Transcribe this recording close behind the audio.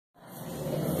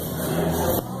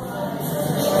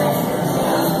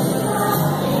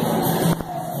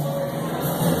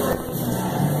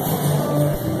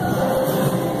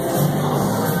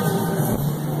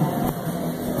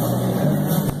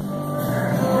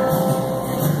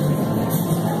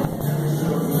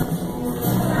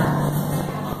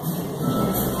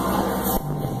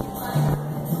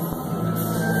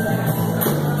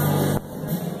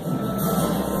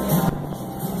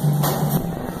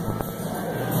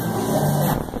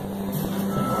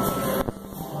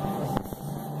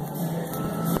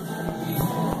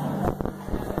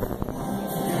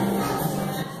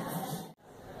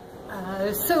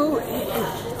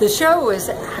The show has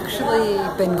actually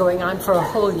been going on for a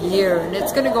whole year, and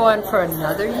it's going to go on for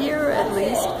another year at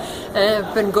least. And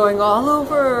I've been going all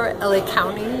over LA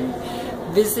County,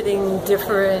 visiting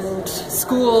different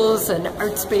schools and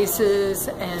art spaces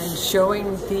and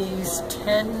showing these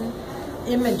 10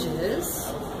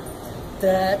 images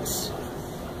that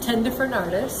 10 different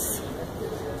artists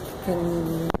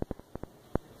can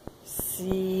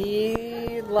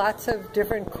see. Lots of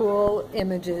different cool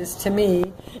images to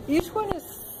me. Each one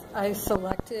is I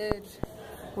selected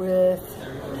with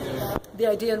the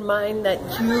idea in mind that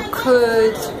you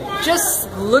could just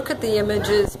look at the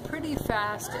images pretty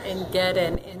fast and get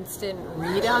an instant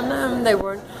read on them. They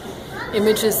weren't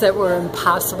images that were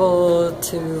impossible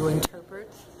to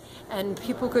interpret, and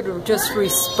people could just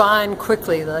respond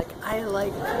quickly, like, I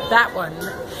like that one.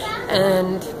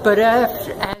 But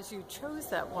as you chose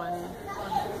that one,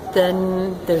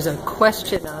 then there's a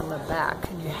question on the back,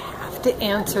 and you have to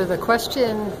answer the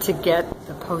question to get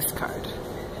the postcard,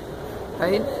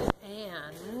 right?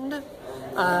 And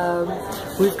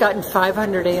we've gotten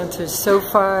 500 answers so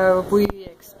far. We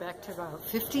expect about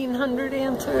 1,500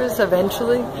 answers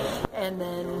eventually, and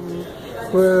then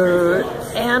we're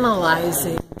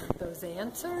analyzing those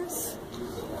answers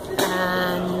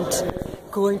and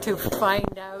going to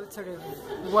find out sort of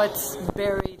what's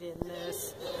buried in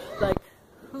this, like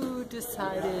who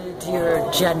decided your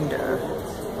gender.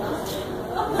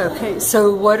 Okay,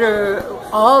 so what are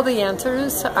all the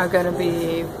answers are going to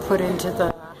be put into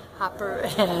the hopper,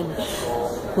 and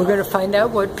we're going to find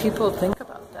out what people think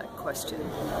about that question.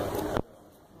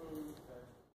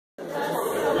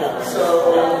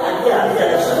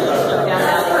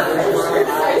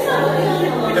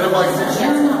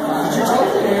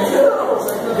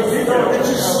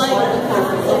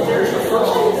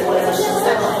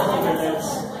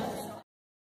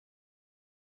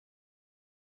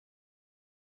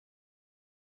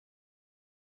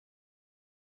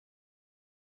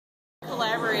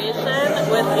 Collaboration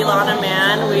with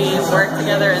Mann. We worked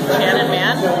together as Chan and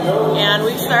Mann, and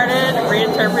we started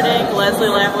reinterpreting Leslie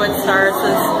Lavowitz Starr's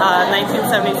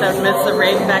 1977 Myths of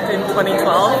Rape back in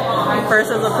 2012,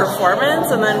 first as a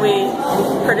performance, and then we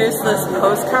produced this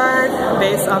postcard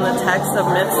based on the text of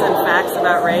myths and facts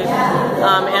about rape,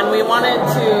 and we wanted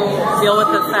to deal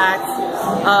with the fact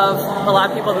of a lot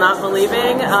of people not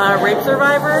believing rape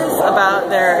survivors about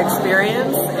their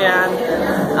experience, and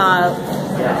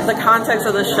the context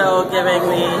of the show giving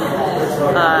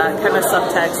the kind of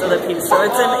subtext of the piece. So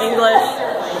it's in English,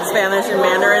 Spanish, and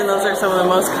Mandarin. Those are some of the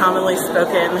most commonly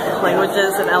spoken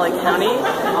languages in LA County.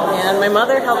 And my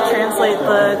mother helped translate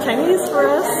the Chinese for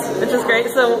us, which is great.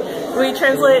 So we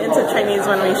translated into Chinese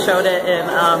when we showed it in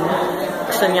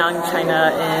Shenyang,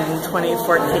 China in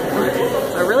 2014.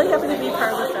 So really happy to be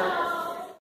part of the show.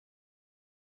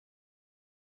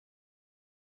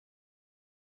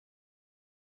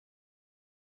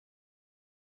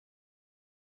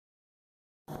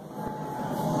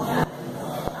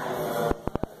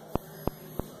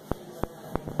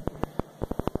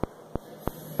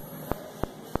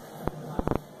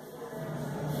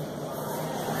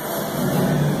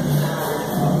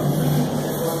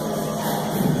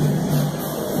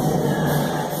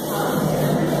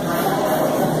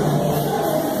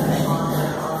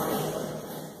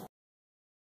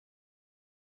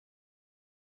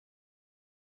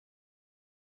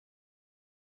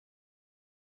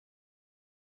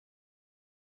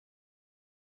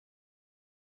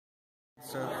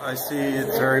 So I see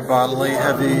it's very bodily,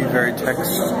 heavy, very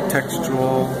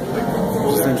textual,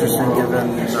 which is interesting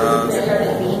given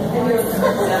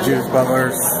Judith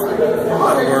Butler's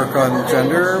work on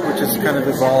gender, which has kind of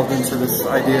evolved into this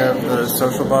idea of the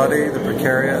social body, the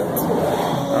precariat.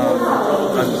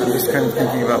 I'm just kind of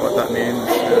thinking about what that means.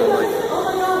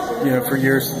 For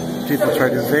years people tried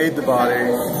to evade the body,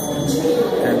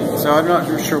 and so I'm not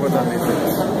sure what that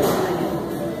means.